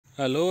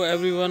Hello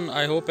everyone,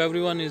 I hope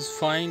everyone is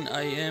fine.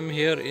 I am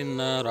here in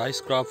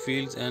rice crop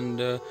fields, and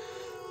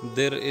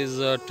there is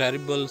a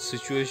terrible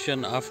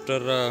situation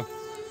after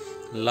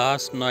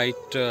last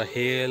night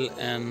hail,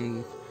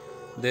 and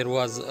there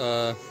was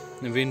a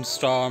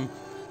windstorm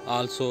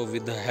also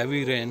with the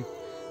heavy rain,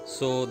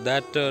 so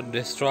that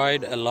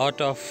destroyed a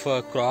lot of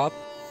crop.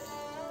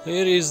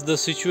 Here is the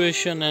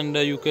situation, and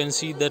you can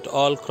see that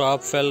all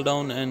crop fell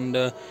down,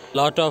 and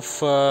lot of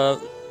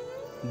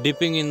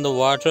dipping in the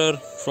water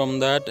from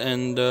that,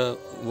 and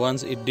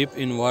once it dip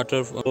in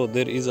water, so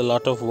there is a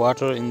lot of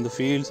water in the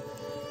fields.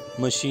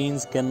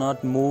 Machines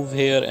cannot move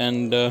here,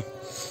 and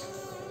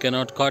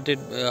cannot cut it.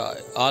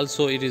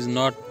 Also it is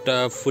not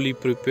fully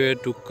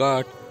prepared to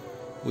cut.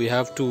 We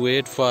have to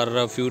wait for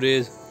a few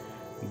days,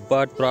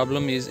 but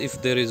problem is,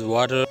 if there is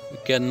water, we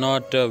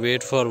cannot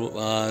wait for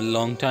a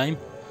long time.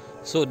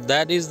 So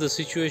that is the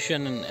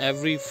situation, and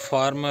every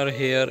farmer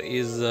here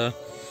is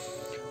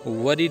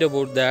worried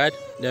about that.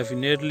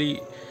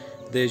 Definitely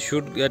they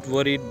should get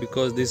worried,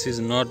 because this is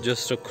not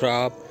just a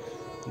crop.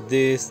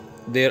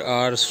 There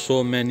are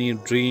so many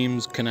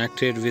dreams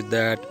connected with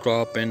that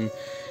crop, and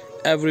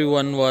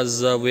everyone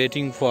was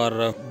waiting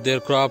for their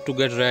crop to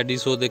get ready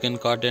so they can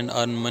cut and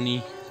earn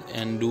money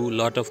and do a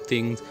lot of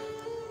things.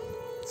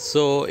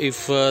 So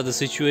if the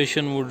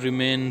situation would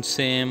remain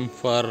same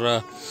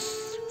for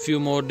few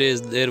more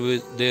days,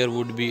 there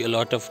would be a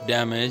lot of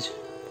damage.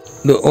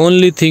 The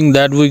only thing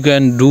that we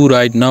can do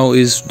right now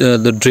is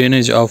the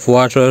drainage of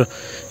water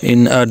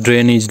in a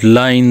drainage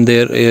line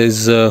there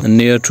is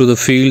near to the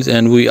fields,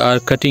 and we are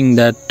cutting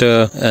that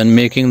and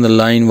making the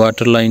line,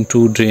 water line,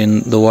 to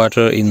drain the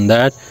water in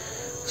that.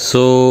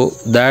 So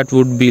that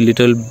would be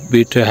little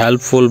bit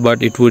helpful,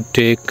 but it would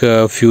take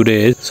a few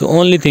days. So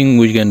only thing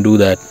we can do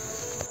that.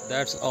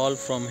 That's all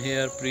from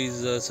here.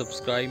 Please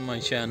subscribe my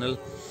channel,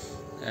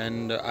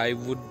 and I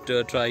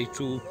would try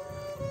to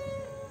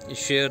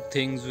share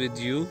things with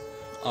you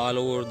all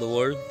over the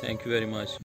world. Thank you very much.